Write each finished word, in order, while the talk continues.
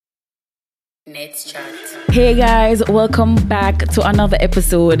Let's chat. Hey guys, welcome back to another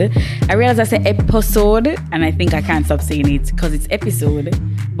episode. I realize I said episode and I think I can't stop saying it because it's episode,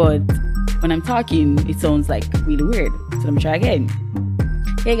 but when I'm talking it sounds like really weird, so let me try again.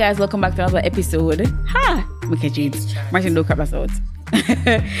 Hey guys, welcome back to another episode. Look at you, Martin, don't crap us out.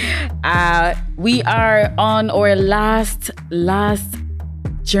 We are on our last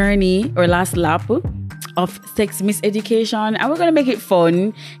journey or last lap of sex miseducation, and we're gonna make it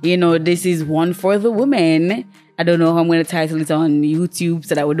fun. You know, this is one for the women. I don't know how I'm gonna title it on YouTube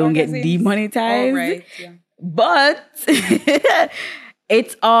so that we don't get demonetized. Right, yeah. But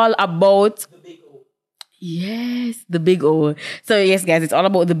it's all about yes, the big O. So yes, guys, it's all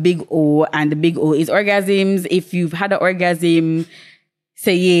about the big O, and the big O is orgasms. If you've had an orgasm,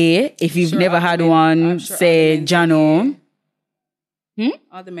 say yeah. If you've never had one, say Jano.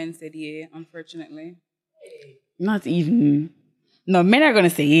 All the men said yeah, unfortunately. Not even. No, men are going to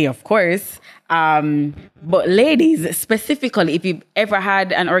say yeah, of course. But ladies, specifically, if you've ever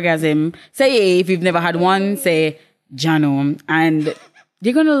had an orgasm, say yeah. If you've never had one, say Jano. And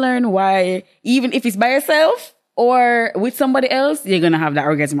you're going to learn why, even if it's by yourself or with somebody else, you're going to have that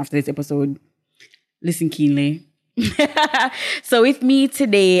orgasm after this episode. Listen keenly. So with me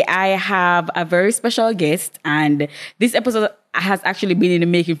today, I have a very special guest, and this episode has actually been in the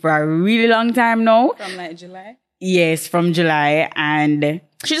making for a really long time now. From like July? Yes, from July. And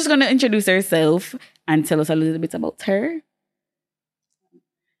she's just going to introduce herself and tell us a little bit about her.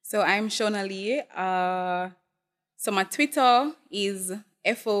 So I'm Shona Lee. So my Twitter is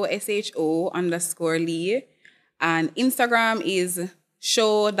FOSHO_Lee. And Instagram is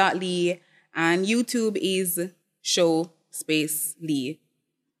show.lee. And YouTube is show_Lee.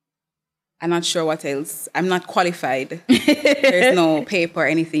 I'm not sure what else. I'm not qualified. There's no paper or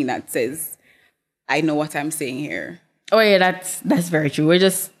anything that says I know what I'm saying here. Oh yeah, that's very true. We're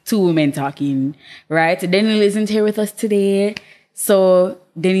just two women talking, right? Daniel isn't here with us today, so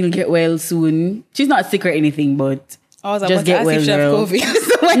Daniel will get well soon. She's not sick or anything, but just get well, girl.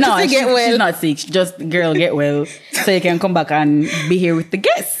 No, she's not sick. Just girl, get well, so you can come back and be here with the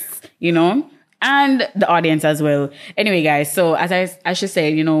guests, you know, and the audience as well. Anyway, guys, so as I should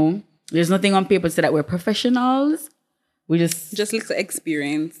say, you know, there's nothing on paper to say that we're professionals. We just little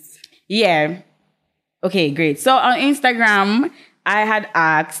experience. Yeah. Okay, great. So on Instagram, I had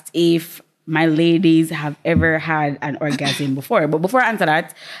asked if my ladies have ever had an orgasm before. But before I answer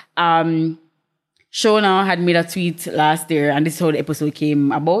that, Shona had made a tweet last year, and this is how the episode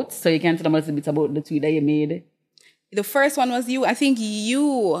came about. So you can tell them a little bit about the tweet that you made. The first one was you. I think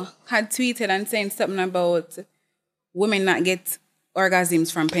you had tweeted and saying something about women not get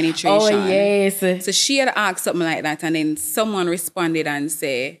orgasms from penetration. Oh, yes. So she had asked something like that, and then someone responded and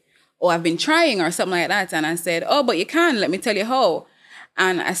said, oh, I've been trying or something like that. And I said, oh, but you can. Let me tell you how.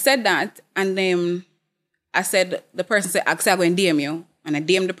 And I said that, and then I said, the person said, I'll go and DM you. And I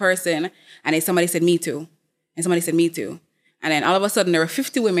DM'd the person, and then somebody said, me too. And somebody said, me too. And then all of a sudden, there were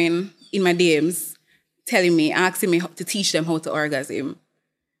 50 women in my DMs telling me, asking me to teach them how to orgasm.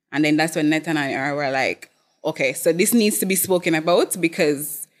 And then that's when Nat and I were like, okay, so this needs to be spoken about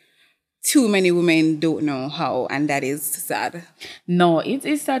because too many women don't know how, and that is sad. No, it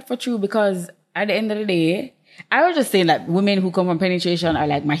is sad for true, because at the end of the day, I was just saying that women who come from penetration are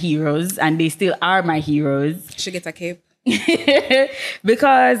like my heroes, and they still are my heroes. Should get a cape.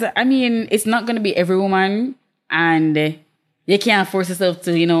 Because, I mean, it's not going to be every woman, and you can't force yourself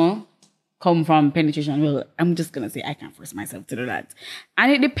to, you know, come from penetration. Well, I'm just going to say I can't force myself to do that.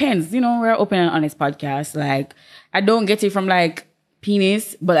 And it depends. You know, we're open and honest podcast. Like, I don't get it from, like,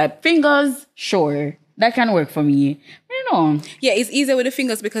 penis, but like fingers, sure. That can work for me. You know. Yeah, it's easier with the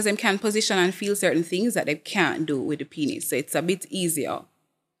fingers because they can position and feel certain things that they can't do with the penis. So it's a bit easier.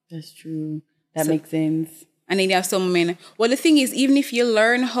 That's true. That makes sense. And then you have some men. Well, the thing is, even if you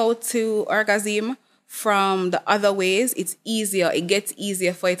learn how to orgasm from the other ways, it's easier. It gets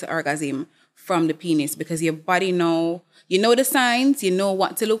easier for you to orgasm from the penis because your body you know the signs, you know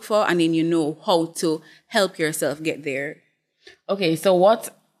what to look for, and then you know how to help yourself get there. Okay, so we're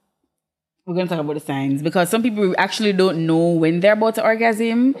going to talk about the signs, because some people actually don't know when they're about to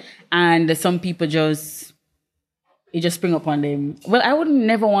orgasm, and some people it just spring upon them. Well, I would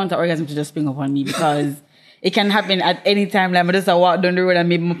never want an orgasm to just spring upon me, because it can happen at any time. Like I just walk down the road and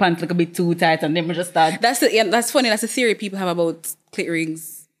maybe my pants look a bit too tight, and then I just start. That's funny. That's a theory people have about clit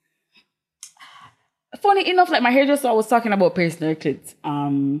rings. Funny enough, like my hairdresser was talking about piercing her clit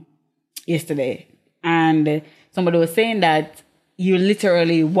yesterday, and somebody was saying that you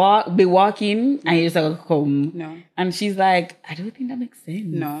literally be walking and you just like come. No. And she's like, I don't think that makes sense.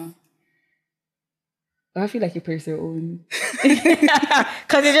 No. I feel like you pierce your own.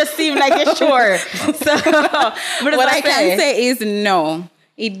 Because it just seemed like you're sure. So, what I can say is no.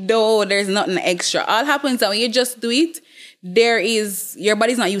 There's nothing extra. All happens that when you just do it, your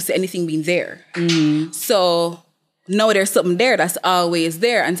body's not used to anything being there. Mm. So, no, there's something there that's always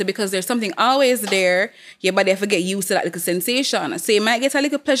there. And so because there's something always there, your body have to get used to that little sensation. So you might get a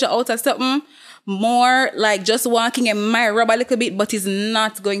little pleasure out of something. More like just walking, it might rub a little bit, but it's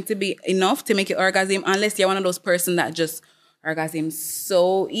not going to be enough to make you orgasm unless you're one of those person that just orgasm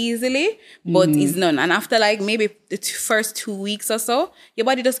so easily, but it's none. And after like maybe the first 2 weeks or so, your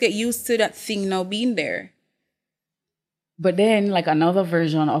body just get used to that thing now being there. But then like another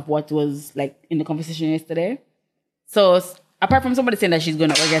version of what was like in the conversation yesterday. So apart from somebody saying that she's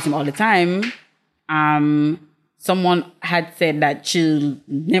going to orgasm all the time, someone had said that she'll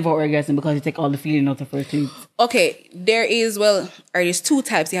never orgasm because you take all the feeling out of her clit. Okay, there's two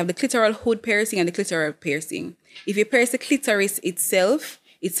types. You have the clitoral hood piercing and the clitoral piercing. If you pierce the clitoris itself,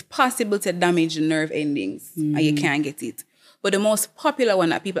 it's possible to damage the nerve endings and you can't get it. But the most popular one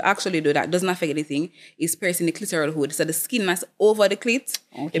that people actually do that doesn't affect anything is piercing the clitoral hood. So the skin that's over the clit,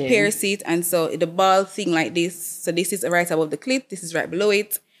 they pierce it, and so the ball thing like this. So this is right above the clit, this is right below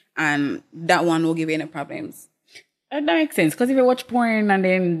it, and that one won't give you any problems. That makes sense, because if you watch porn and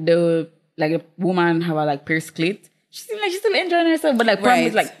then the woman have a like pierced clit, she seems like she's still enjoying herself, but like porn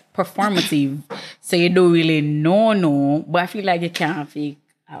is like performative, so you don't really know. But I feel like you can't fake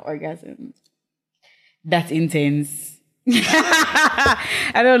an orgasm. That's intense.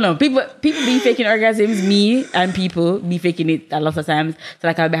 I don't know. People be faking orgasms. Me and people be faking it a lot of times. So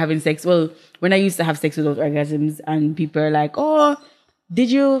like I'll be having sex. Well, when I used to have sex without orgasms, and people are like, "Oh,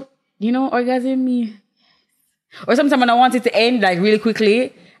 did you orgasm me?" Or sometimes when I want it to end like really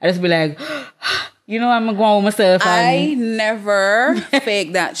quickly, I just be like, I'm going with myself. I never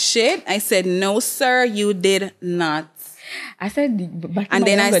fake that shit. I said, no, sir, you did not. I said, back and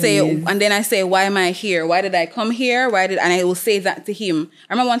then I say, why am I here? Why did I come here? And I will say that to him.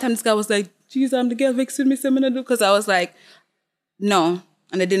 I remember one time this guy was like, "Jeez, I'm the girl vexing me, because I was like, no.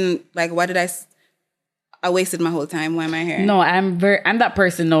 And I didn't, like, why did I wasted my whole time. Why am I here? No, I'm that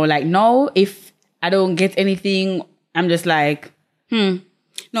person though. Like, no, if I don't get anything, I'm just like, No,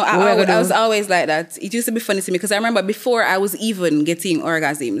 I was always like that. It used to be funny to me because I remember before I was even getting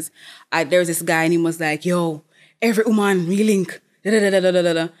orgasms, there was this guy and he was like, "Yo, every woman we link." Da, da, da, da, da,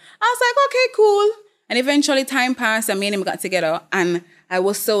 da, da. I was like, okay, cool. And eventually time passed and me and him got together and I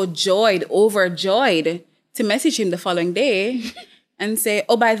was so overjoyed to message him the following day and say,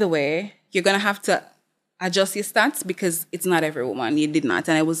 "Oh, by the way, you're going to have to adjust your stats because it's not every woman. You did not."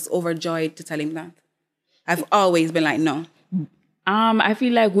 And I was overjoyed to tell him that. I've always been like, no. I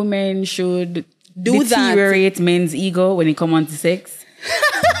feel like women should deteriorate men's ego when it comes on to sex.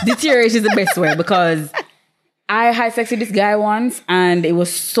 Deterioration is the best way, because I had sex with this guy once and it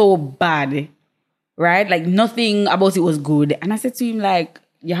was so bad, right? Like nothing about it was good. And I said to him, like,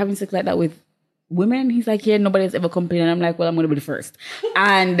 "You're having sex like that with women?" He's like, "Yeah, nobody's ever complained." And I'm like, "Well, I'm going to be the first."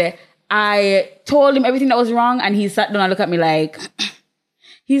 And I told him everything that was wrong and he sat down and looked at me like,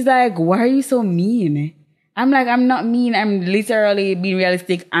 he's like, "Why are you so mean?" I'm like, "I'm not mean. I'm literally being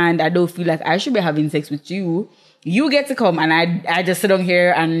realistic and I don't feel like I should be having sex with you. You get to come and I just sit down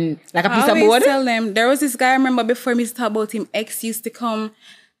here and like a piece of board." I always tell them, there was this guy, I remember before me talk about him, ex used to come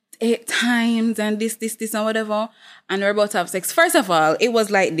 8 times and this and whatever. And we're about to have sex. First of all, it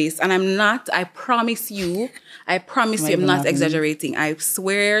was like this. And I promise you, I'm not exaggerating. I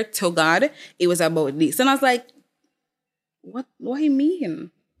swear to God, it was about this. And I was like, what do you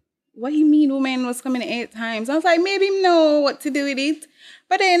mean? What do you mean woman was coming 8 times? I was like, maybe he know what to do with it.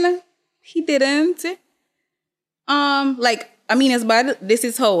 But then he didn't. As bad, this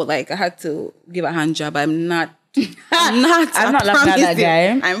is how, like, I had to give a hand job. I'm not I'm not like that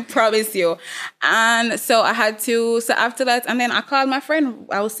guy. I promise you. And so I had to, so after that, and then I called my friend.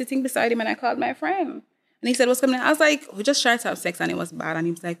 I was sitting beside him and I called my friend. And he said, "What's coming?" I was like, "We just tried to have sex and it was bad." And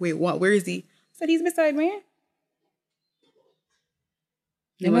he was like, "Wait, what? Where is he?" I said, "He's beside me."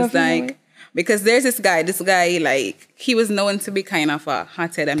 It was like, because there's this guy, like, he was known to be kind of a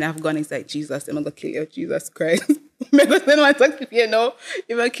hothead. I mean, I've gone, he's like, "Jesus, I'm going to kill you, Jesus Christ." If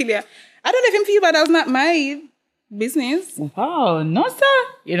I kill you. I don't even feel bad. That was not my business. Wow, no, sir.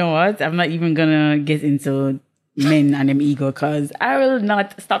 You know what? I'm not even going to get into men and them ego because I will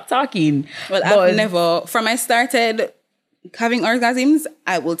not stop talking. Well, I've never, from I started having orgasms,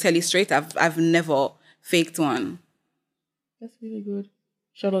 I will tell you straight, I've never faked one. That's really good.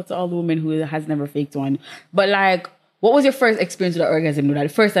 Shout out to all the women who has never faked one. But like, what was your first experience with an orgasm? Like,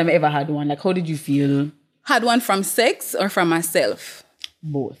 the first time I ever had one, like, how did you feel? Had one from sex or from myself?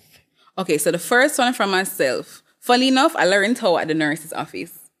 Both. Okay, so the first one from myself. Funny enough, I learned how at the nurse's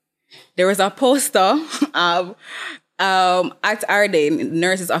office. There was a poster at our day in the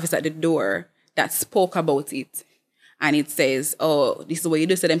nurse's office at the door that spoke about it. And it says, oh, this is what you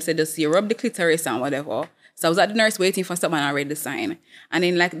do. So them said, just you rub the clitoris and whatever. So I was at the nurse waiting for someone, and I read the sign. And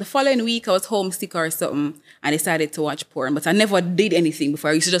then like the following week, I was homesick or something and decided to watch porn. But I never did anything before.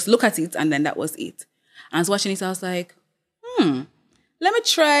 I used to just look at it and then that was it. And I was watching it, I was like, let me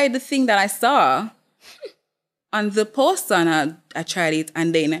try the thing that I saw on the poster. And I tried it.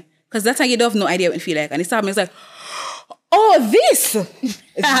 And then, because that's how you don't have no idea what it feel like. And it started, it's like, oh,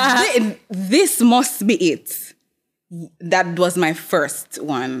 this must be it. That was my first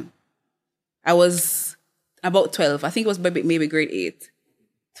one. I was about 12. I think it was maybe grade 8.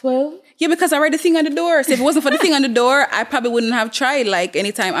 12? Yeah, because I read the thing on the door. So if it wasn't for the thing on the door, I probably wouldn't have tried like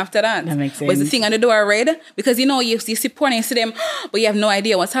any time after that. That makes sense. But it's the thing on the door I read. Because you see porn and you see them, but you have no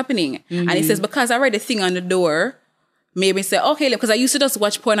idea what's happening. Mm-hmm. And it says, because I read the thing on the door, maybe say, okay, because I used to just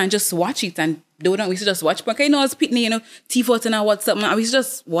watch porn and just watch it and do it. We used to just watch porn. Okay, I was pitney, T-Foot and WhatsApp. And we used to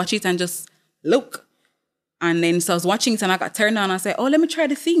just watch it and just look. And then so I was watching it and I got turned on. I said, oh, let me try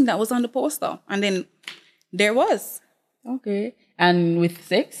the thing that was on the poster. And then there was. Okay. And with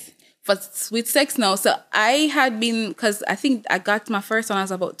sex? With sex now. So I had been, because I think I got my first one I was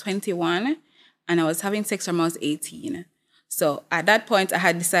about 21 and I was having sex from I was 18. So at that point I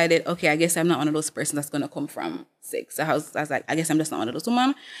had decided, okay, I guess I'm not one of those persons that's going to come from sex. So I was like, I guess I'm just not one of those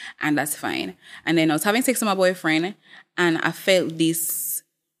women and that's fine. And then I was having sex with my boyfriend and I felt this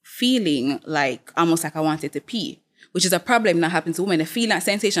feeling like almost like I wanted to pee, which is a problem that happens to women. They feel that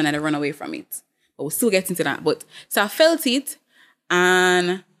sensation and they run away from it. But we'll still get into that. But so I felt it,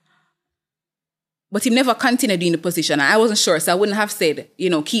 but he never continued doing the position. I wasn't sure, so I wouldn't have said,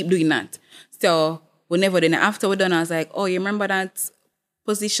 keep doing that. So we never did it. After we're done, I was like, oh, you remember that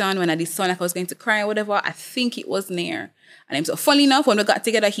position when I did sound like I was going to cry or whatever? I think it was near. And I'm so funny enough, when we got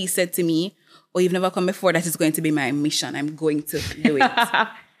together, he said to me, oh, you've never come before. That is going to be my mission. I'm going to do it.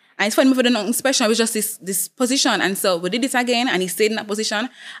 And it's funny, for the nothing special. It was just this position. And so we did it again and he stayed in that position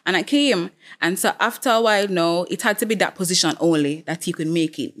and I came. And so after a while, no, it had to be that position only that he could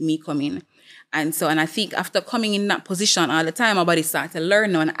make it, me come in. And I think after coming in that position all the time, my body started to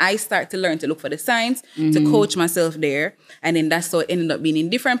learn now. And I started to learn to look for the signs, to coach myself there. And then that's how it ended up being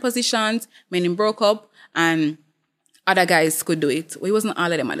in different positions. Men broke up and other guys could do it. Well, it wasn't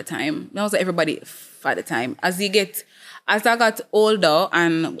all of them at the time. That was everybody at the time. As I got older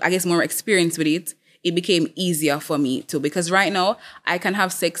and I guess more experience with it, it became easier for me too. Because right now, I can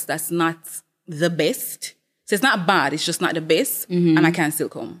have sex that's not the best. So it's not bad, it's just not the best. And I can still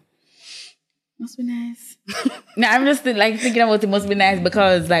come. Must be nice. No, I'm just thinking about it must be nice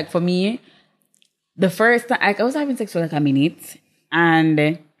because for me, the first time, I was having sex for a minute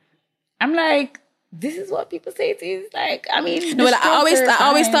and I'm like, this is what people say it is. I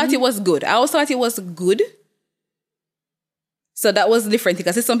always thought it was good. I always thought it was good. So that was different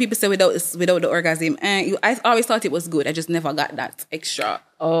because some people say without the orgasm, I always thought it was good. I just never got that extra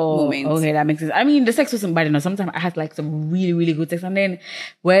moment. Okay, that makes sense. I mean, the sex wasn't bad enough. Sometimes I had some really, really good sex, and then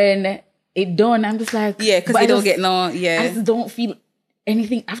when it done, I'm just like, because I don't get I just don't feel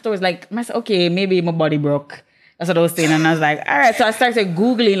anything afterwards. Okay, maybe my body broke. That's what I was saying, and I was like, all right. So I started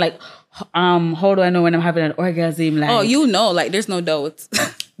Googling how do I know when I'm having an orgasm? There's no doubt.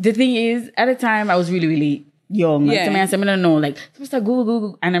 The thing is, at the time, I was really, really young. Yeah. I don't know. So I start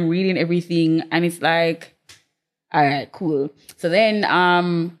Google, and I'm reading everything, and it's like, all right, cool. So then,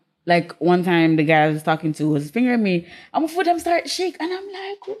 one time the guy I was talking to was fingering me, and my foot start shake, and I'm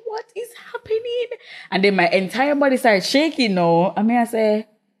like, what is happening? And then my entire body started shaking. No, I say,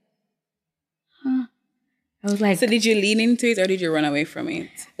 huh. I was like, so did you lean into it or did you run away from it?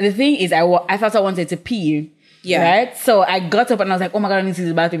 The thing is, I thought I wanted to pee. Yeah. Right? So I got up and I was like, oh my God, I need to use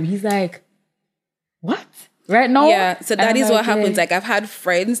the bathroom. He's like, what? Right now? Yeah. So that is what happens. I've had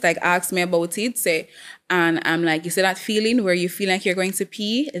friends ask me about it, and I'm like, you see that feeling where you feel like you're going to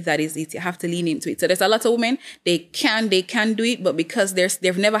pee? That is it. You have to lean into it. So there's a lot of women, they can do it, but because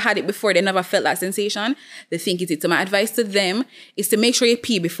they've never had it before, they never felt that sensation, they think it's it. So my advice to them is to make sure you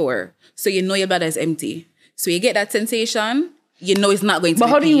pee before, so you know your bladder is empty. So you get that sensation, you know it's not going to be But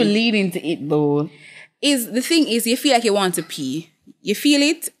how do pee. you lean into it though? The thing is, you feel like you want to pee. You feel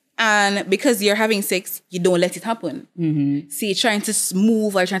it, and because you're having sex, you don't let it happen. Mm-hmm. So you're trying to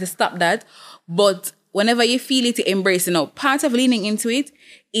move or trying to stop that. But whenever you feel it, you embrace it. Part of leaning into it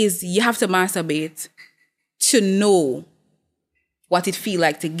is you have to masturbate to know what it feels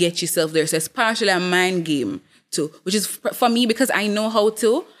like to get yourself there. So it's partially a mind game too, which is for me, because I know how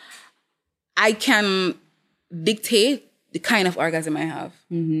to, I can dictate the kind of orgasm I have.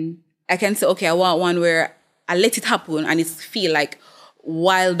 Mm-hmm. I can say, okay, I want one where I let it happen and it feel like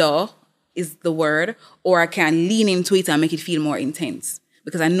wilder is the word, or I can lean into it and make it feel more intense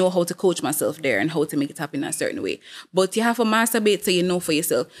because I know how to coach myself there and how to make it happen in a certain way. But you have to masturbate so you know for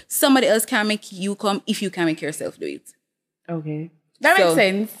yourself. Somebody else can make you come if you can make yourself do it. Okay. That makes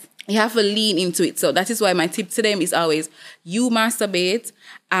sense. You have to lean into it. So that is why my tip to them is always you masturbate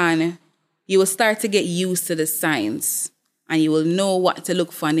and you will start to get used to the signs and you will know what to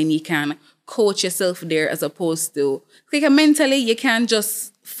look for, and then you can coach yourself there as opposed to, like, mentally you can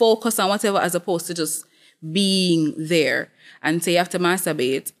just focus on whatever as opposed to just being there. And so you have to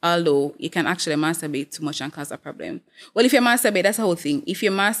masturbate, although you can actually masturbate too much and cause a problem. Well, if you masturbate, that's the whole thing. If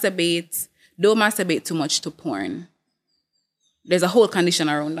you masturbate, don't masturbate too much to porn. There's a whole condition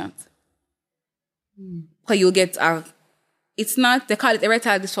around that. Because you'll get it's not, they call it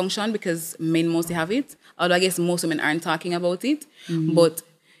erectile dysfunction because men mostly have it. Although I guess most women aren't talking about it. But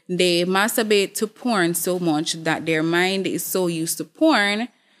they masturbate to porn so much that their mind is so used to porn,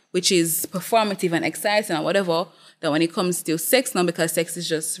 which is performative and exciting or whatever, that when it comes to sex now, because sex is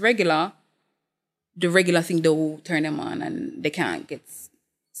just regular, the regular thing will turn them on and they can't get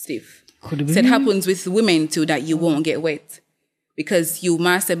stiff. So it happens with women too, that you won't get wet because you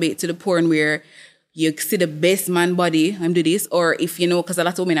masturbate to the porn where you see the best man body and do this, or if you know, because a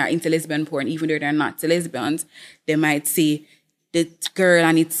lot of women are into lesbian porn, even though they're not lesbians, they might see the girl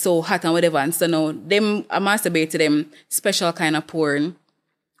and it's so hot and whatever, and so now them masturbate to them special kind of porn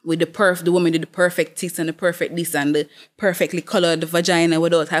with the woman with the perfect tits and the perfect this and the perfectly colored vagina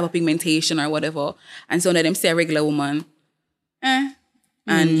without hyperpigmentation or whatever, and so now them see a regular woman,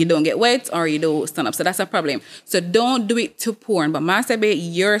 and you don't get wet or you don't stand up. So that's a problem. So don't do it to porn, but masturbate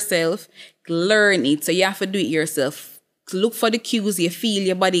yourself, learn it. So you have to do it yourself. Look for the cues. You feel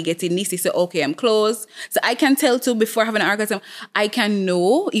your body getting this. You say, okay, I'm close. So I can tell too before having an orgasm, I can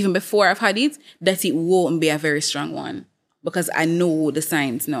know even before I've had it that it won't be a very strong one because I know the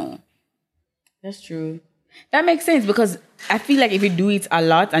signs now. That's true. That makes sense because I feel like if you do it a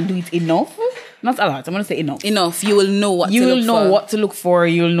lot and do it enough, not a lot, I'm going to say enough. Enough, you will know what to look for. You will know what to look for.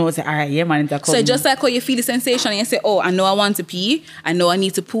 You'll know, say, all right, yeah, man, it's a So just like how you feel the sensation and you say, oh, I know I want to pee, I know I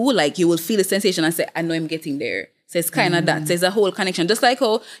need to poo, like you will feel the sensation and say, I know I'm getting there. So it's kind of that. So there's a whole connection. Just like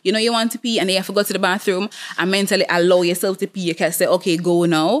how, you know, you want to pee and then you have to go to the bathroom and mentally allow yourself to pee. You can say, okay, go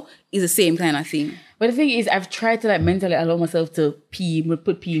now. It's the same kind of thing. But the thing is, I've tried to like mentally allow myself to pee,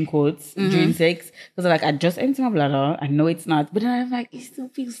 put pee in quotes during sex. Because like, I just empty my bladder. I know it's not. But then I'm like, it still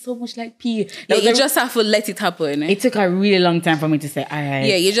feels so much like pee. Yeah, you just have to let it happen. It took a really long time for me to say, all right.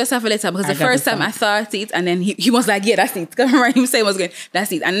 Yeah, you just have to let it happen. Because the first time I thought it, and then he was like, yeah, that's it. Because I remember him saying,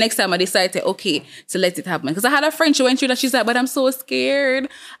 that's it. And next time I decided, okay, to let it happen. Because I had a friend, she went through that. She's like, but I'm so scared.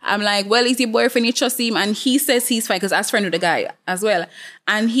 I'm like, well, is your boyfriend, you trust him? And he says he's fine. Because I was friend with the guy as well.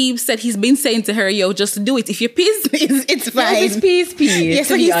 And he said he's been saying to her, yo, just do it. If you piss, it's fine. Yeah, if it's pee, it's pee. Yeah,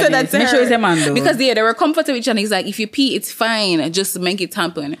 so he said that to Make her. sure it's a man though. Because they were comfortable with each other. He's like, if you pee, it's fine. Just make it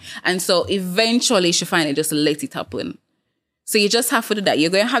happen. And so eventually she finally just let it happen. So you just have to do that.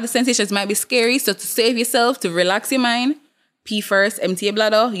 You're going to have the sensations. It might be scary. So to save yourself, to relax your mind, pee first, empty your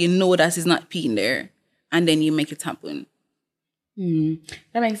bladder. You know that it's not peeing there. And then you make it happen.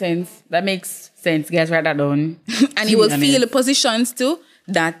 That makes sense. That makes sense. Guys, write that down. And you will feel the positions too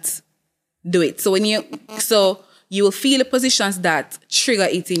that do it. So you will feel the positions that trigger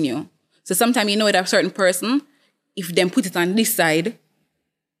it in you. So sometimes you know that a certain person, if them put it on this side,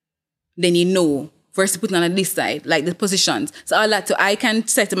 then you know versus putting it on this side, like the positions. So all that, so I can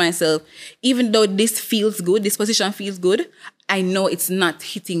say to myself, even though this feels good, this position feels good, I know it's not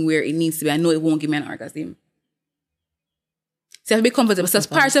hitting where it needs to be. I know it won't give me an orgasm. So you have to be comfortable. So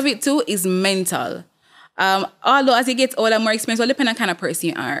part of it too is mental. Although as you get older, more experience, well, depending on the kind of person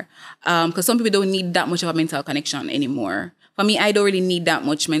you are. Because some people don't need that much of a mental connection anymore. For me, I don't really need that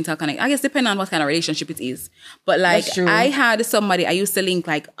much mental connection. I guess depending on what kind of relationship it is. But like, I had somebody I used to link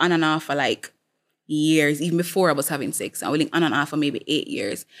like on and off for like years, even before I was having sex. I would link on and off for maybe 8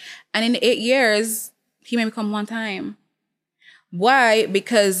 years. And in the 8 years, he made me come one time. Why?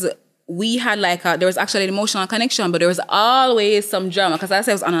 Because we had like there was actually an emotional connection, but there was always some drama. Because I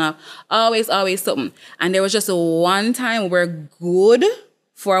said it was on and off. Always something. And there was just one time we were good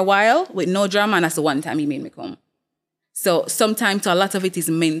for a while with no drama, and that's the one time he made me come. So sometimes a lot of it is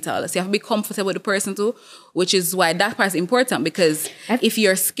mental. So you have to be comfortable with the person too, which is why that part is important. Because if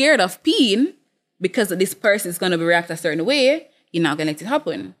you're scared of peeing, because this person is going to react a certain way, you're not going to let it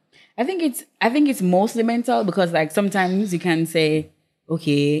happen. I think it's mostly mental because like sometimes you can say,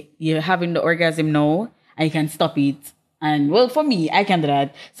 okay, you're having the orgasm now and you can stop it. And well, for me, I can do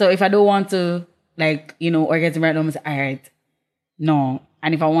that. So if I don't want to like, orgasm right now, I'm say, all right, no,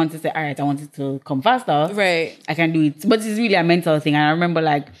 And if I want to say, all right, I want it to come faster, Right. I can do it. But it's really a mental thing. And I remember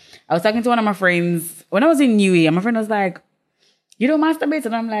like I was talking to one of my friends when I was in UAE, and my friend was like, you don't masturbate?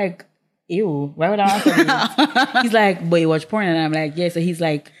 And I'm like, ew, why would I masturbate? He's like, but you watch porn? And I'm like, yeah. So he's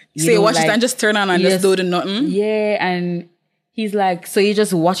like, So you watch it and just turn on and just do the nothing? Yeah, and he's like, so you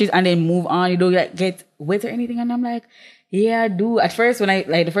just watch it and then move on. You don't like get wet or anything? And I'm like, yeah, I do. At first, when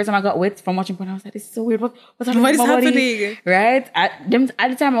the first time I got wet from watching porn, I was like, this is so weird. What's happening? What is happening? Right? At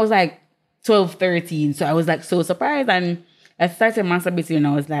the time, I was like 12, 13. So I was like so surprised. And I started masturbating when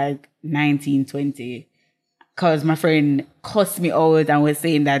I was like 19, 20. Because my friend cussed me out and was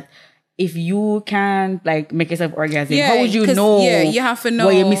saying that if you can't like make yourself orgasm, how would you know? Yeah, you have to know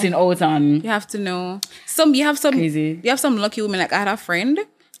what you're missing out on. You have to know. You have some lucky women. Like I had a friend,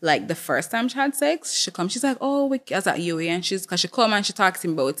 like the first time she had sex, she come, she's like, oh, I was at UAE, and cause she come and she talks to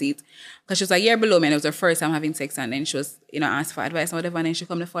him about it. Cause she was like, a year below me, and it was her first time having sex, and then she was, asked for advice and whatever, and then she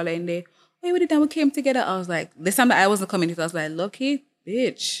come the following day, hey, we did that, we came together. I was like, this time that I wasn't coming, I was like, lucky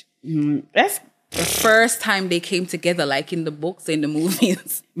bitch. That's the first time they came together, like in the books, in the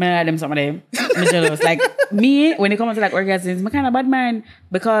movies. Man, them some of them. I'm jealous. Like me, when it comes to like orgasms, I'm kind of bad man,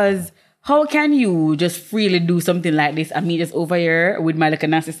 because how can you just freely do something like this and me just over here with my like a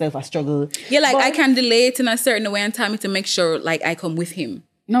nasty self a struggle? Yeah, like I can delay it in a certain way and time to make sure like I come with him.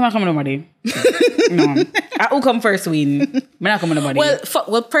 No, I'm not coming to nobody. No. Who come first win? I'm not coming to nobody.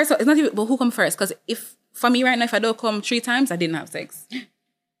 Well, first, it's not even, but who come first? Because if, for me right now, if I don't come 3 times, I didn't have sex.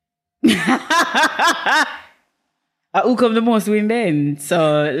 Who come the most win then?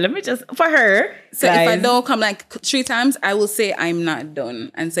 So let me just, for her. So guys, if I don't come like 3 times, I will say I'm not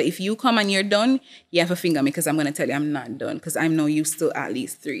done. And so if you come and you're done, you have to finger me, because I'm going to tell you I'm not done, because I'm no used to at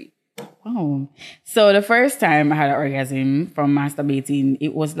least 3. Wow. So the first time I had an orgasm from masturbating,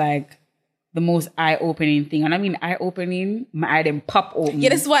 it was like the most eye-opening thing. And I mean eye-opening, my eye then pop open. Yeah,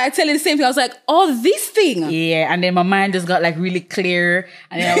 that's why I tell you the same thing. I was like, oh, this thing. Yeah, and then my mind just got like really clear.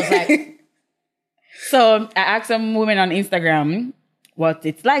 And then I was like... So I asked some women on Instagram what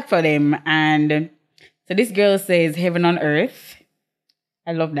it's like for them. And so this girl says heaven on earth.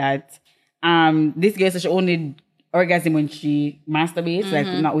 I love that. This girl says she only orgasm when she masturbates, like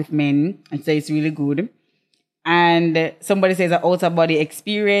not with men. And so it's really good. And somebody says an outer body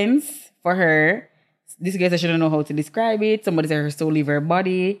experience for her. This girl says she don't know how to describe it. Somebody said her soul leave her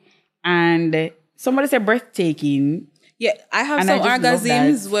body. And somebody said breathtaking. Yeah, I have some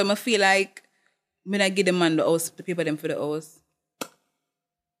orgasms where I feel like when I give the man the house, the people them for the house.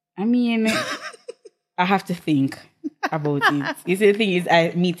 I mean, I have to think about it. You see, the thing is,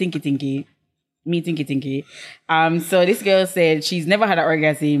 me thinky. So this girl said she's never had an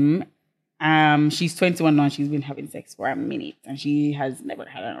orgasm. She's 21 now. She's been having sex for a minute, and she has never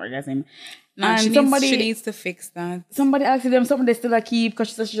had an orgasm. No, and she needs to fix that. Somebody asked them something they still keep, because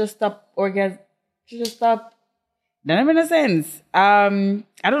she said she just stopped orgasm. She just stopped. That doesn't make sense. I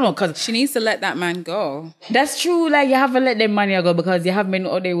don't know, because she needs to let that man go. That's true. Like, you have to let them man go, because you have men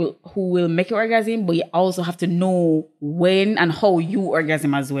out there who will make you orgasm, but you also have to know when and how you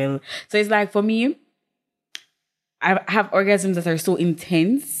orgasm as well. So it's like, for me, I have orgasms that are so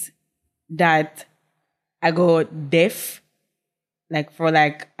intense that I go deaf, like for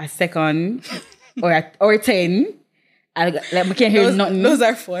like a second or 10. I can't hear nothing. Those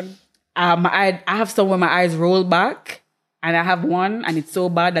are fun. I have some where my eyes roll back, and I have one, and it's so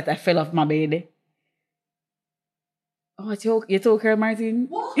bad that I fell off my bed. Oh, you toe curl, Martin?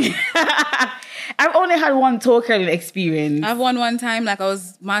 What? I've only had one toe curling experience. I've one time, like I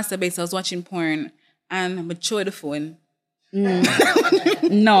was masturbating, I was watching porn, and I would show the phone.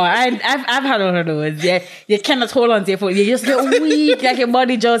 No, I've had one of those. Yeah, you cannot hold on to your phone. You just get weak, like your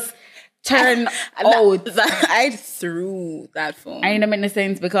body just turn out. I threw that phone. I ain't make no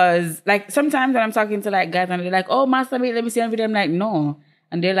sense, because like sometimes when I'm talking to like guys and they're like, oh, masturbate, let me see a video. I'm like, no.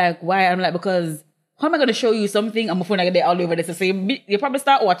 And they're like, why? I'm like, because how am I going to show you something? I'm phone like they're all over this. So you probably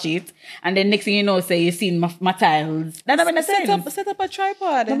start watch it, and then next thing you know, say you seen my tiles. That doesn't make sense. Set up a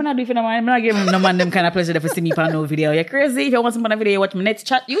tripod. I'm not doing for no man. I'm not giving no man them kind of pleasure to see me on no video. You're crazy. If you want some kind of video, watch my next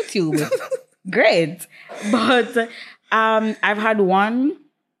chat YouTube. Great. But I've had one.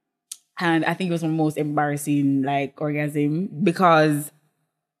 And I think it was my most embarrassing, like, orgasm, because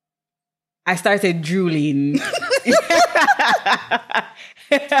I started drooling.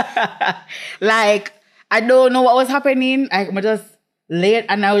 Like, I don't know what was happening. I just laid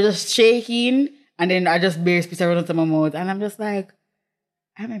and I was just shaking, and then I just barely spit around into my mouth. And I'm just like,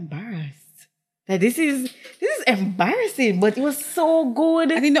 I'm embarrassed. Like, this is embarrassing, but it was so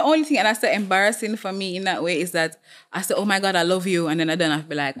good. I think the only thing, and that's so embarrassing for me in that way, is that I say, oh my God, I love you. And then I don't have to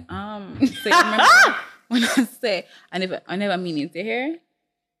be like, so you remember when I say, I never mean it to hear.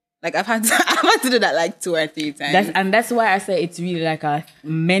 Like I've had to do that like 2 or 3 times. That's why I say it's really like a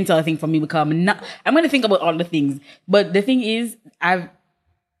mental thing for me because I'm gonna think about all the things. But the thing is,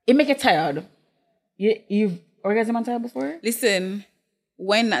 it make you tired. You've orgasm on tired before? Listen,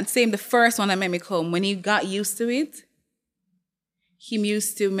 when the first one that made me come, when he got used to it, he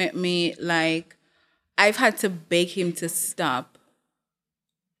used to make me like I've had to beg him to stop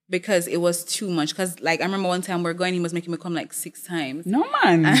because it was too much. Because like I remember one time we were going, he was making me come like 6 times. No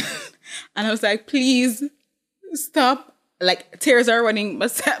man. And I was like, please stop. Like tears are running. My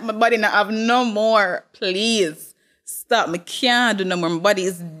body not have no more. Please stop. I can't do no more. My body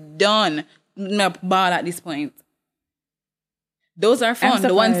is done. I'm ball at this point. Those are fun.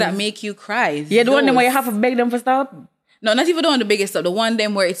 The ones that make you cry. Yeah, the one where you have to beg them for stop. No, not even the one the biggest stuff. The one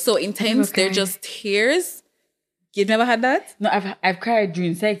them where it's so intense, they're just tears. You've never had that? No, I've cried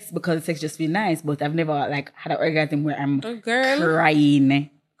during sex because sex just feels nice, but I've never like had an orgasm where I'm crying.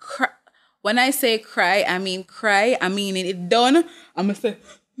 When I say cry, I mean cry. I mean it done. I'm gonna say.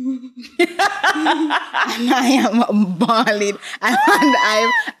 And I am bawling. And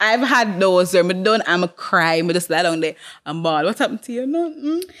I've had those where I'm done, I'm a cry. I'm just lie down there and bawl. What happened to you?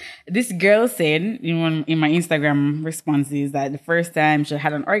 No. This girl said in my Instagram responses that the first time she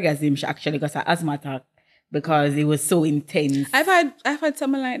had an orgasm, she actually got an asthma attack because it was so intense. I've had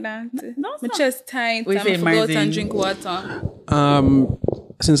something like that. No, my chest tight. I forgot and drink water.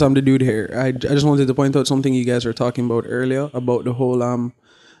 Since I'm the dude here, I just wanted to point out something you guys were talking about earlier about the whole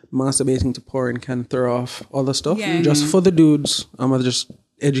masturbating to porn can throw off other stuff. Yeah. Just for the dudes, I'm gonna just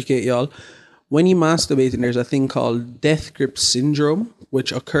educate y'all. When you masturbate, there's a thing called death grip syndrome,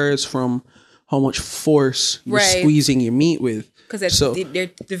 which occurs from how much force you're squeezing your meat with. Because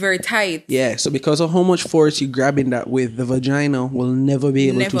they're very tight. Yeah, so because of how much force you're grabbing that with, the vagina will never be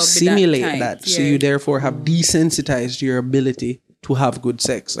able to simulate that. Yeah. So you therefore have desensitized your ability to have good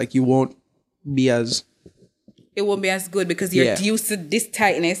sex. Like you won't be as... It won't be as good because you're used to this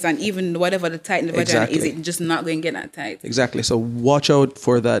tightness, and even whatever the tight in the vagina is, it's just not going to get that tight. Exactly. So watch out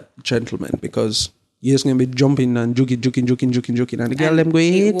for that, gentleman, because you're just going to be jumping and juking, and the girl them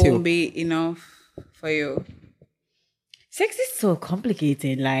going to hate you. It won't be enough for you. Sex is so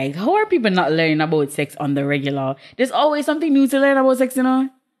complicated. Like, how are people not learning about sex on the regular? There's always something new to learn about sex, you know?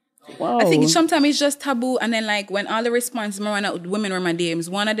 Wow. I think sometimes it's just taboo, and then like when all the responses, women were my DMs,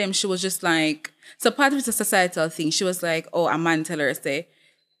 one of them, she was just like, so part of it's a societal thing. She was like, oh, a man tell her, say,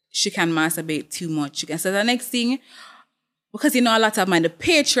 she can masturbate too much. So the next thing, because a lot of men, the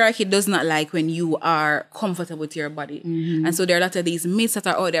patriarchy does not like when you are comfortable with your body. Mm-hmm. And so there are a lot of these myths that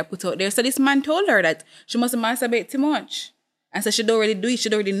are out there, put out there. So this man told her that she mustn't masturbate too much. And so she don't really do it. She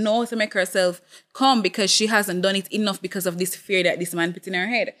don't really know how to make herself come because she hasn't done it enough because of this fear that this man put in her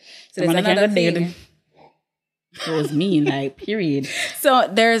head. So there's another thing. It was me, like, period. So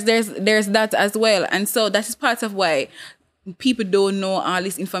there's that as well. And so that is part of why people don't know all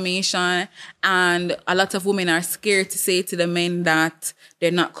this information, and a lot of women are scared to say to the men that they're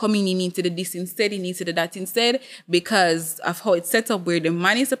not coming, you need to do this instead, you need to do that instead, because of how it's set up where the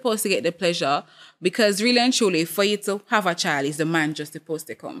man is supposed to get the pleasure. Because really and truly, for you to have a child, is the man just supposed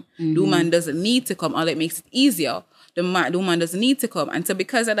to come. Mm-hmm. The woman doesn't need to come, all it makes it easier. The woman doesn't need to come. And so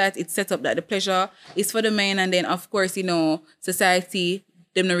because of that, it's set up that the pleasure is for the men. And then, of course, society,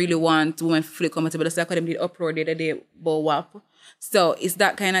 them don't really want women to feel comfortable. That's like how them did uproar the other day about WAP. So it's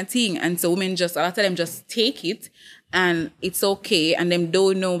that kind of thing. And so women a lot of them just take it and it's okay. And them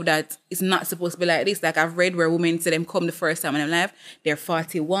don't know that it's not supposed to be like this. Like I've read where women say them come the first time in their life, they're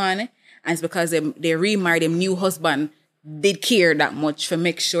 41. And it's because they remarried them new husband. They care that much for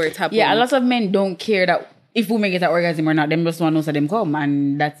make sure it happens. Yeah, a lot of men don't care that if women get an orgasm or not, them just want to know so them come.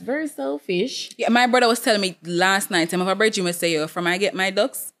 And that's very selfish. Yeah, my brother was telling me last night, if I break you, must say, yo, from I get my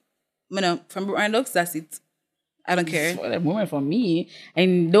ducks, from my ducks, that's it. I don't care. For them women, for me.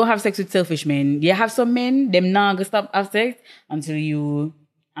 And don't have sex with selfish men. You have some men, them not gonna stop have sex until you,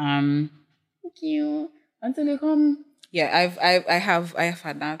 until you come. Yeah, I have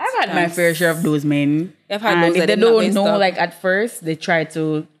had that. I've had my fair share of those men. I've had those if they don't know, like at first, they try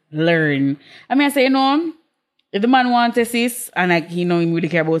to learn. I mean, I say, if the man wants to sis and like he really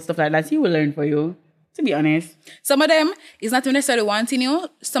care about stuff like that, he will learn for you. To be honest, some of them is not necessarily wanting you.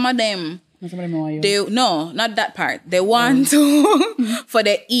 Some of them want you. Not that part. They want to for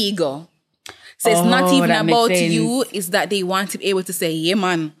their ego. So it's not even about you. It's that they want to be able to say, yeah,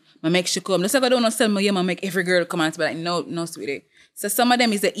 man, I make you come. Just like I don't know, tell me, yeah, man, make every girl come and be like, no, sweetie. So some of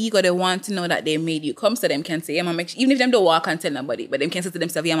them is the ego. They want to know that they made you come. So them can say, yeah, man, even if them don't walk and tell nobody, but them can say to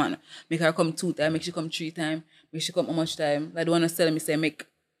themselves, yeah, man, make her come 2 times, make she come 3 times, make she come how much time. Like the one who's telling me, say, make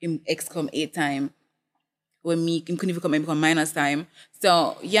him X come 8 times. when me couldn't even come become minus time.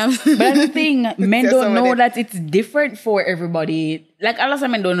 So yeah. But that's the thing, men don't know that it's different for everybody. Like a lot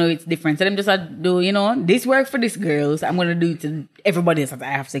of men don't know it's different. So them just do, you know, this work for this girl, so I'm gonna do it to everybody else that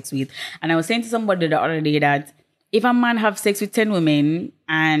I have sex with. And I was saying to somebody the other day that if a man have sex with 10 women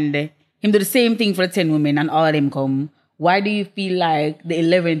and him do the same thing for the 10 women and all of them come, why do you feel like the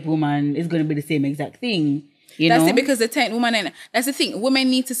 11th woman is gonna be the same exact thing? That's it, because the 10th woman, and that's the thing,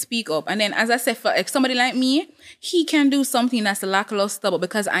 women need to speak up. And then, as I said, for like somebody like me, he can do something that's lackluster, but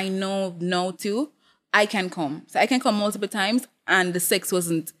because I know now too, I can come. So I can come multiple times, and the sex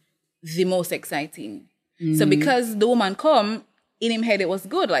wasn't the most exciting. So because the woman come, in him head it was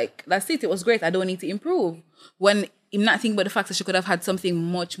good. Like, that's it was great. I don't need to improve. When I'm not thinking about the fact that she could have had something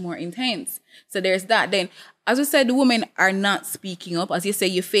much more intense. So there's that. Then, as we said, the women are not speaking up. As you say,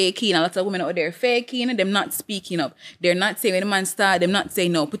 you're faking. A lot of women out there faking. They're not speaking up. They're not saying when the man start, they're not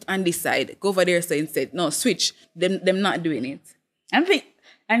saying, no, put on this side. Go over there, so instead. No, switch. Them not doing it. I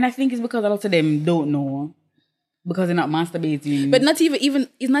think it's because a lot of them don't know. Because they're not masturbating. But not even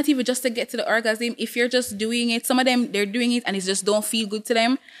it's not even just to get to the orgasm. If you're just doing it, some of them, they're doing it and it just don't feel good to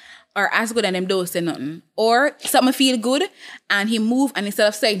them. Or as good, and them don't say nothing. Or something feel good and he move, and instead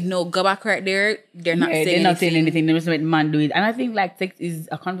of saying no, go back right there, they're not saying anything. They're not saying anything. They just let the man do it. And I think like sex is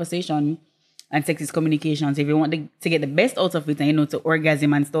a conversation and sex is communication. So if you want to get the best out of it and, you know, to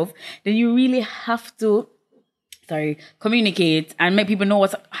orgasm and stuff, then you really have to communicate and make people know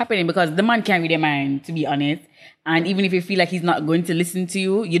what's happening, because the man can't read their mind, to be honest. And even if you feel like he's not going to listen to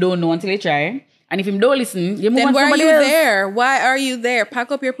you, you don't know until you try. And if him don't listen, you move on to somebody else. Then why are you there? Why are you there?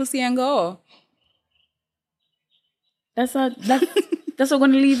 Pack up your pussy and go. That's what I'm gonna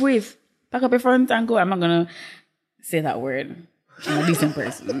leave with. Pack up your front and go. I'm not gonna say that word. I'm a decent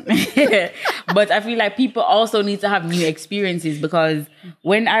person. But I feel like people also need to have new experiences, because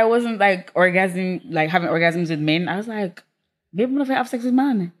when I wasn't like having orgasms with men, I was like, maybe I'm not gonna have sex with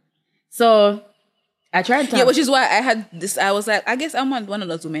man. So I tried to. Yeah, which is why I had this. I was like, I guess I'm one of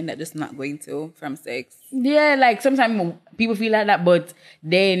those women that just not going to from sex. Yeah, like sometimes people feel like that, but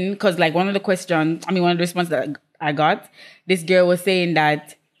then, because like one of the responses that I got, this girl was saying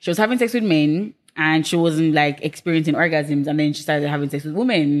that she was having sex with men and she wasn't like experiencing orgasms, and then she started having sex with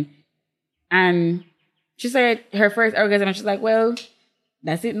women, and she said her first orgasm, and she's like, well,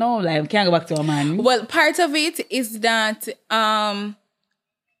 that's it. No, like, can't go back to a man. Well, part of it is that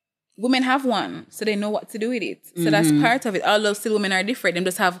women have one, so they know what to do with it. So that's part of it. Although still women are different, they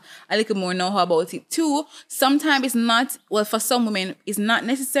just have a little more know-how about it too. Sometimes it's not, well, for some women, it's not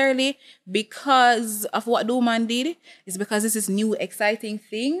necessarily because of what the woman did. It's because this is new, exciting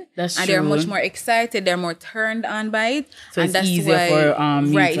thing. That's and true. they're much more excited. They're more turned on by it. So and it's that's easier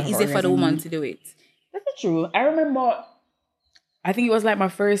easier for the woman to do it. That's true. I remember, I think it was like my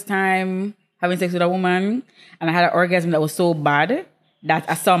first time having sex with a woman, and I had an orgasm that was so bad that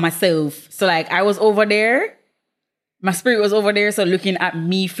I saw myself. So like I was over there, my spirit was over there, so looking at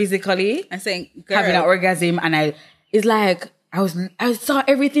me physically and saying, girl, having an orgasm, and I saw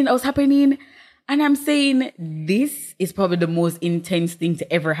everything that was happening, and I'm saying this is probably the most intense thing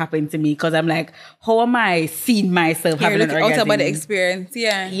to ever happen to me, because I'm like, how am I seeing myself having an orgasm? Out about the experience,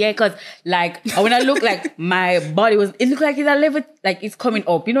 yeah, because like when I look, like my body it looked like it's a level, like it's coming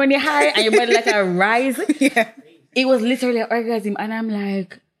up, you know, when you're high and your body like a rise. Yeah. It was literally an orgasm, and I'm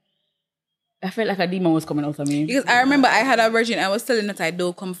like, I felt like a demon was coming out of me. Because I remember I had a virgin. I was telling that I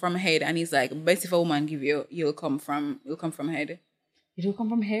don't come from head, and he's like, best if a woman give you, you'll come from head. You don't come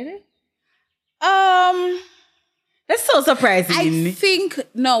from head? That's so surprising. I think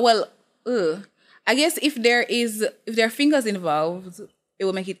no. Well, I guess if there are fingers involved, it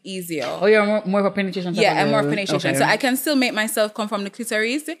will make it easier. Oh, you're more of a penetration. Yeah, I'm more penetration. Okay. So I can still make myself come from the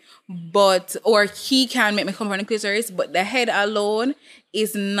clitoris, or he can make me come from the clitoris, but the head alone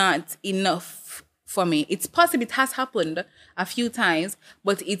is not enough for me. It's possible, it has happened a few times,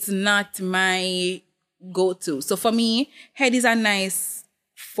 but it's not my go-to. So for me, head is a nice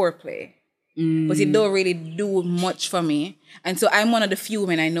foreplay, but it don't really do much for me. And so I'm one of the few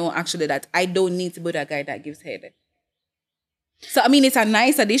women I know actually that I don't need to be a guy that gives head. So, I mean, it's a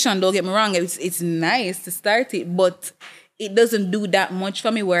nice addition, don't get me wrong. It's nice to start it, but it doesn't do that much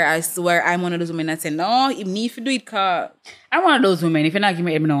for me, where I'm one of those women that say, no, you need to do it, cause I'm one of those women, if you're not giving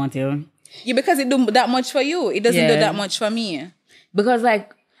me, I don't want to. Yeah, because it do that much for you. It doesn't do that much for me. Because,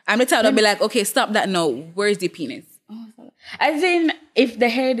 like, I'm the type to be like, okay, stop that now. Where is the penis? As in, if the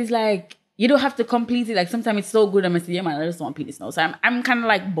head is like, you don't have to complete it. Like, sometimes it's so good, I'm going to say, yeah, man, I just want penis now. So I'm kind of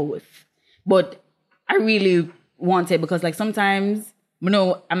like both. But I really want it, because like sometimes,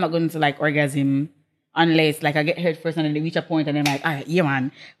 I'm not going to like orgasm unless like I get hurt first and then they reach a point and then I'm like, all right, yeah,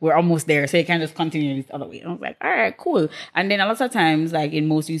 man, we're almost there. So you can just continue this other way. And I was like, all right, cool. And then a lot of times, like in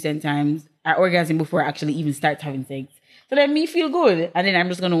most recent times, I orgasm before I actually even start having sex. So then me feel good. And then I'm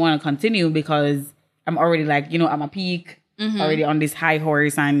just going to want to continue because I'm already like, I'm a peak, already on this high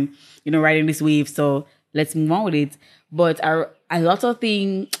horse and, riding this wave. So let's move on with it. But a lot of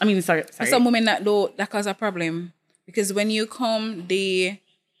things, sorry. Some women that cause a problem. Because when you come, it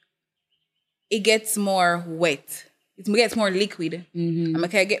gets more wet. It gets more liquid. And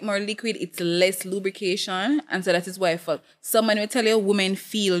when I get more liquid, it's less lubrication. And so that is why I felt. Someone will tell you women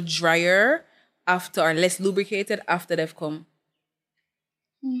feel drier after or less lubricated after they've come.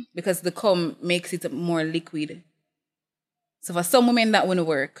 Because the cum makes it more liquid. So for some women that wouldn't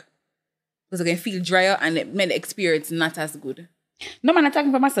work. Because they can feel drier and it made the experience not as good. No, man, I'm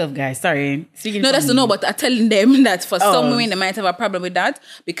talking for myself, guys. Sorry. But I'm telling them that for some women, they might have a problem with that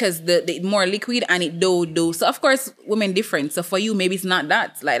because the more liquid and it do. So, of course, women different. So, for you, maybe it's not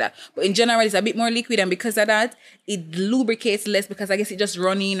that, like that. But in general, it's a bit more liquid. And because of that, it lubricates less because I guess it just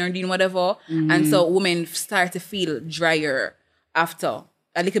running or doing whatever. And so, women start to feel drier after.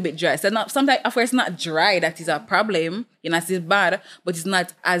 A little bit dry. So, sometimes, of course, it's not dry that is a problem. It's bad, but it's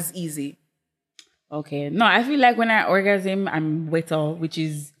not as easy. Okay. No, I feel like when I orgasm, I'm wetter, which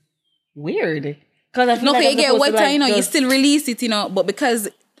is weird. Because I feel like you get wetter, you still release it, but because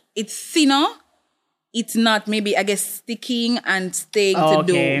it's thinner, it's not maybe, I guess, sticking and staying to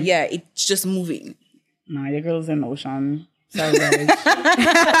do. Yeah, it's just moving. Nah, your girl's an ocean. Sorry, guys.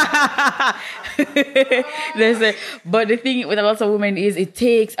 But the thing with a lot of women is it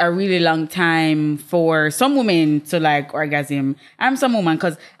takes a really long time for some women to like orgasm. I'm some woman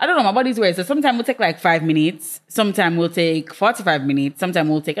because I don't know, my body's weird. So sometimes we'll take like 5 minutes. Sometimes we'll take 45 minutes. Sometimes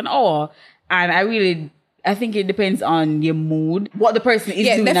we'll take an hour. And I think it depends on your mood, what the person is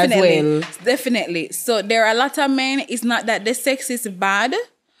doing definitely, as well. Definitely. So there are a lot of men, it's not that the sex is bad.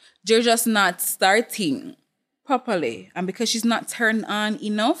 They're just not starting properly. And because she's not turned on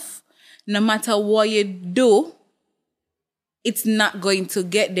enough, no matter what you do, it's not going to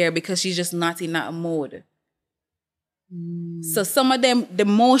get there because she's just not in that mode. So some of them, the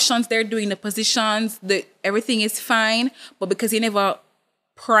motions they're doing, the positions, everything is fine, but because you never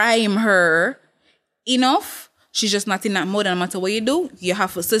prime her enough, she's just not in that mode. And no matter what you do, you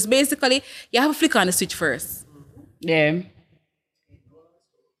have to. So it's basically, you have to flick on the switch first. Yeah.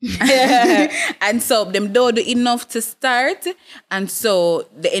 And so them don't do enough to start, and so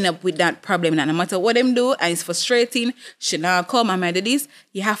they end up with that problem. And no matter what them do, and it's frustrating, she now come and do this,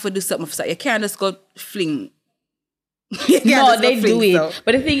 you have to do something for that. You can't just go fling. No, they do it. So.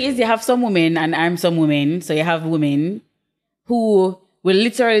 But the thing is, you have some women, and I'm some women, so you have women who will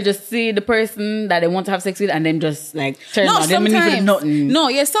literally just see the person that they want to have sex with and then just like turn on. Sometimes. No,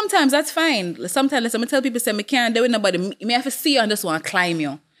 yeah, sometimes that's fine. Sometimes I'm tell people say me can't do with nobody. Me have to see you and just want to climb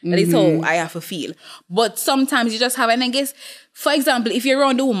you. That is how I have to feel. But sometimes you just have, and I guess, for example, if you're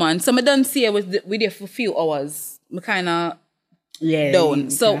around the woman, so I don't see her with you for a few hours, I kind of down.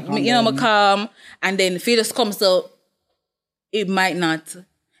 So, I calm, and then if you just come, so it might not.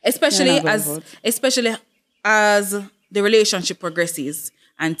 Especially as the relationship progresses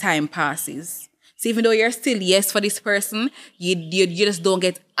and time passes. So even though you're still yes for this person, you just don't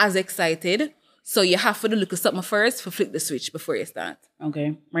get as excited. So you have to look at something first for flip the switch before you start.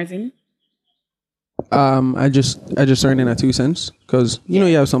 Okay. Martin? I just turned in a 2 cents because you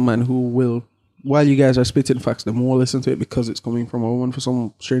have some man who will, while you guys are spitting facts, them will listen to it because it's coming from a woman for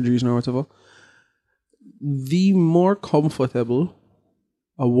some strange reason or whatever. The more comfortable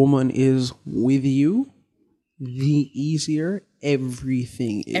a woman is with you, the easier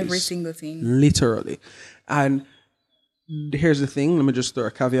everything is. Every single thing. Literally. And here's the thing, let me just throw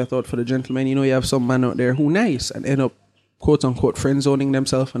a caveat out for the gentlemen. You have some man out there who nice and end up quote unquote friend zoning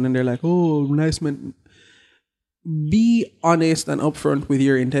themselves, and then they're like, oh, nice man. Be honest and upfront with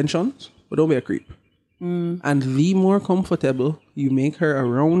your intentions, but don't be a creep. And the more comfortable you make her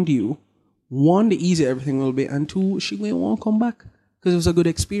around you, one, the easier everything will be, and two, she won't come back because it was a good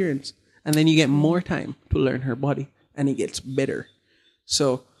experience. And then you get more time to learn her body and it gets better.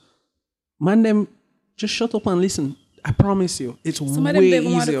 So, man, them just shut up and listen. I promise you, it's some way easier. Some of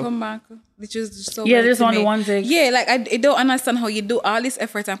them want to come back. They just so they just want the one thing. Yeah, like I don't understand how you do all this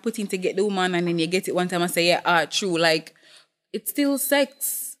effort and put in to get the woman, and then you get it one time and say, true. Like, it's still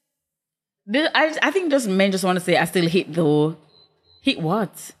sex. I think just men just want to say, I still hit though. Hit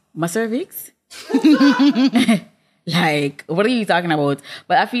what? My cervix? Like, what are you talking about?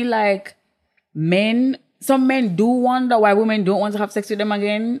 But I feel like some men do wonder why women don't want to have sex with them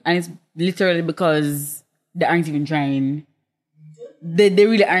again, and it's literally because they aren't even trying. They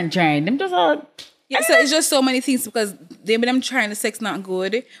really aren't trying. Them just are. Yeah, so it's just so many things because maybe them trying the sex not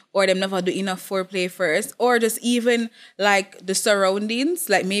good, or them never do enough foreplay first, or just even like the surroundings.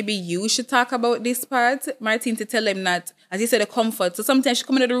 Like maybe you should talk about this part, Martin, to tell them that, as you said, the comfort. So sometimes she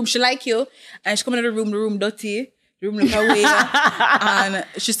come into the room, she like you, and she come into the room dirty. The room look away, and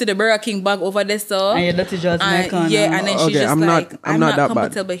she see the Burger King bag over there, so and your dirty just yeah, and then she's just I'm like, I'm not that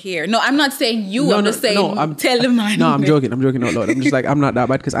comfortable bad here. No, I'm not saying you. I'm just saying tell the man. No, I'm joking out loud. I'm just like, I'm not that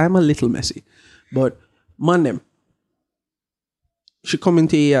bad because I'm a little messy. But man, them, she come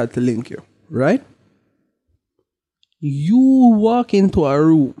into here to link you, right? You walk into a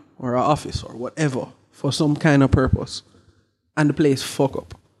room or an office or whatever for some kind of purpose, and the place fuck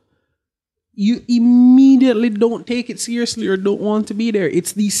up. You immediately don't take it seriously or don't want to be there.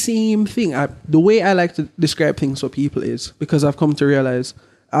 It's the same thing. The way I like to describe things for people is, because I've come to realize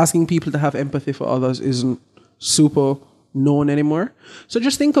asking people to have empathy for others isn't super known anymore. So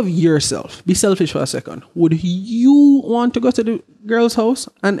just think of yourself. Be selfish for a second. Would you want to go to the girl's house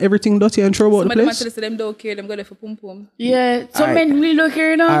and everything dirty and throw about the place? Somebody them don't care. Them go there for pum pum. Yeah, some men really don't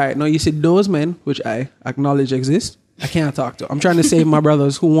care now. All right, now you see those men, which I acknowledge exist, I can't talk to. I'm trying to save my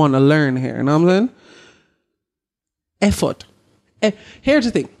brothers who want to learn here. You know what I'm saying? Effort. Here's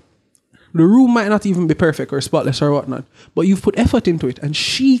the thing. The room might not even be perfect or spotless or whatnot, but you've put effort into it, and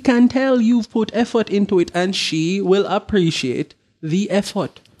she can tell you've put effort into it, and she will appreciate the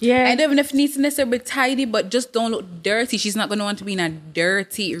effort. Yeah. I don't even if it needs to necessarily be tidy, but just don't look dirty. She's not going to want to be in a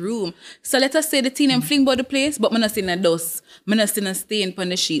dirty room. So let us say the teen and fling about the place, but I'm not seeing a dust. I'm not seeing a stain on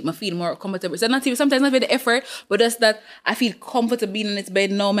the sheet. I feel more comfortable. So not even, sometimes not even the effort, but just that I feel comfortable being in its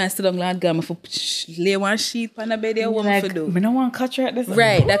bed now. Man, still don't glad God. I lay one sheet on the bed there. What like, I do? I don't want to cut you at this.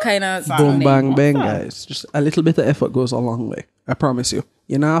 Right, that kind of boom, bang, bang, guys. Just a little bit of effort goes a long way. I promise you.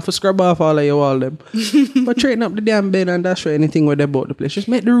 You know, have to scrub off all of your wall them. But straighten up the damn bed and dash or anything where they bought the place. Just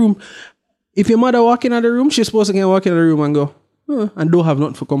make the room. If your mother walk in the room, she's supposed to get walk in the room and go, and don't have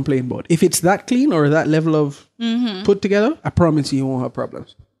nothing to complain about. If it's that clean or that level of put together, I promise you won't have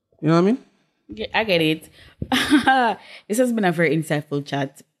problems. You know what I mean? Yeah, I get it. This has been a very insightful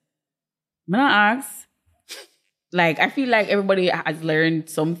chat. I'm gonna ask. Like, I feel like everybody has learned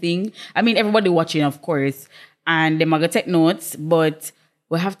something. I mean, everybody watching, of course, and they might go take notes, but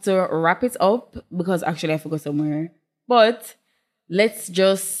we have to wrap it up because actually I forgot somewhere. But let's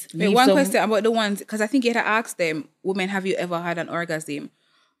just wait, one question about the ones, because I think you had to ask them, women, have you ever had an orgasm?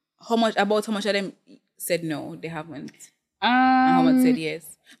 How much of them said no, they haven't? And how much said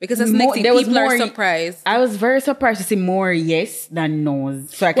yes? Because that's the next thing, people are surprised. I was very surprised to see more yes than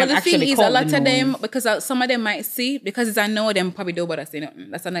no's. So I can actually the thing is, call a lot the of them, no's. because some of them might see, because it's a no, them probably don't bother saying nothing.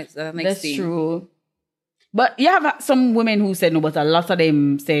 That's the next thing. That's true. But you have some women who said no, but a lot of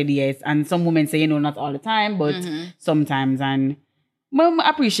them said yes. And some women say, not all the time, but sometimes. And I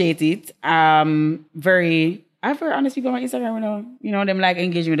appreciate it. Very... I've heard honest people on my Instagram, them like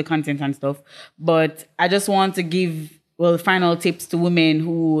engaging with the content and stuff. But I just want to give, final tips to women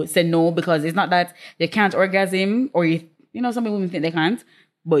who said no, because it's not that they can't orgasm, or some women think they can't,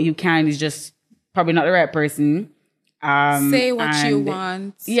 but you can. It's just probably not the right person. Say what you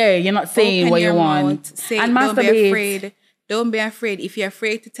want. Yeah, you're not saying what you want. Say, and don't be afraid. Don't be afraid. If you're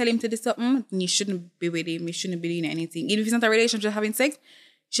afraid to tell him to do something, you shouldn't be with him. You shouldn't be doing anything. Even if it's not a relationship, just having sex,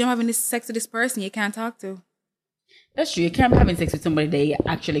 you shouldn't having this sex with this person you can't talk to. That's true. You can't be having sex with somebody that you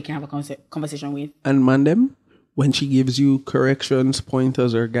actually can have a conversation with. And Mandem, when she gives you corrections,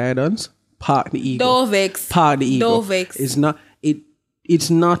 pointers, or guidance, park the ego. Don't vex. Park the ego. Don't vex. It's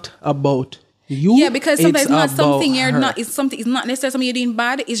not about you. Yeah, because sometimes it's not something you're her. not. It's not necessarily something you're doing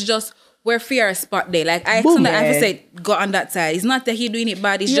bad. It's just where fear a spot there. Like I have to say, go on that side. It's not that he's doing it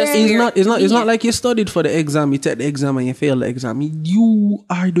bad. It's just It's not like you studied for the exam. You take the exam and you fail the exam. You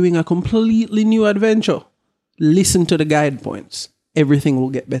are doing a completely new adventure. Listen to the guide points. Everything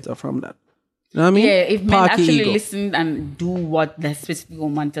will get better from that. You know what I mean? Yeah, if men actually listen and do what the specific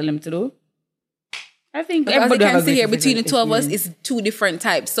woman tell them to do, I think everybody can see here between the two of us is two different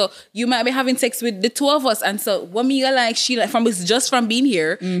types. So you might be having sex with the two of us, and so what me like she like from being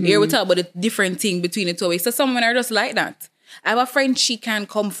here, here we talk about the different thing between the two of us. So some women are just like that. I have a friend, she can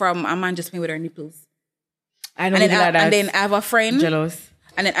come from a man just playing with her nipples. I don't like that. And then I have a friend jealous.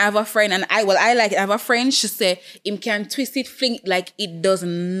 And then I have a friend, and I like it. I have a friend, she say, him can twist it, fling it, like it does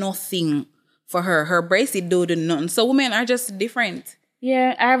nothing for her. Her brace, it do nothing. So women are just different.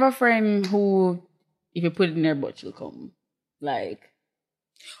 Yeah, I have a friend who, if you put it in her butt, she'll come. Like.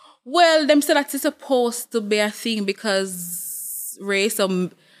 Well, them say that it's supposed to be a thing because, so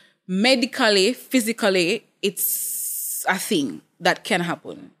medically, physically, it's a thing that can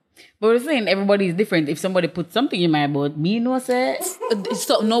happen. But we're saying everybody is different. If somebody puts something in my butt, me no say.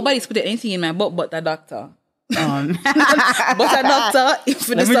 So nobody's putting anything in my butt but the doctor. But a doctor, if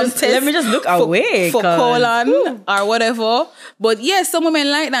let me just look away for colon or whatever. But yes, some women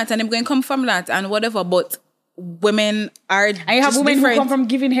like that and they're going to come from that and whatever. But women are and you have women different. Who come from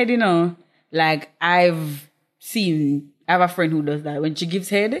giving head, you know. Like I have a friend who does that. When she gives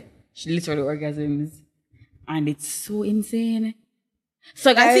head, she literally orgasms, and it's so insane.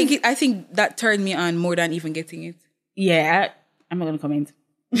 So guys, I think that turned me on more than even getting it. Yeah, I'm not gonna comment.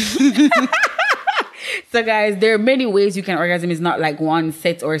 So guys, there are many ways you can orgasm. It's not like one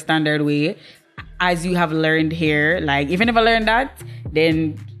set or standard way. As you have learned here, like if you never learned that,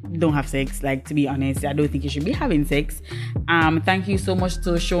 then don't have sex. Like, to be honest, I don't think you should be having sex. Thank you so much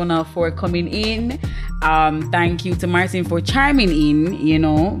to Shona for coming in. Thank you to Martin for chiming in. You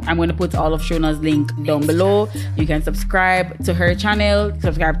know, I'm going to put all of Shona's link down below. You can subscribe to her channel,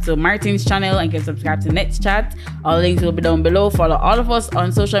 subscribe to Martin's channel, and you can subscribe to Net's chat. All links will be down below. Follow all of us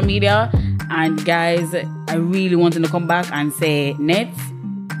on social media. And guys, I really wanted to come back and say, Net,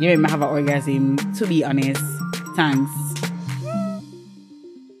 you made me have an orgasm, to be honest. Thanks.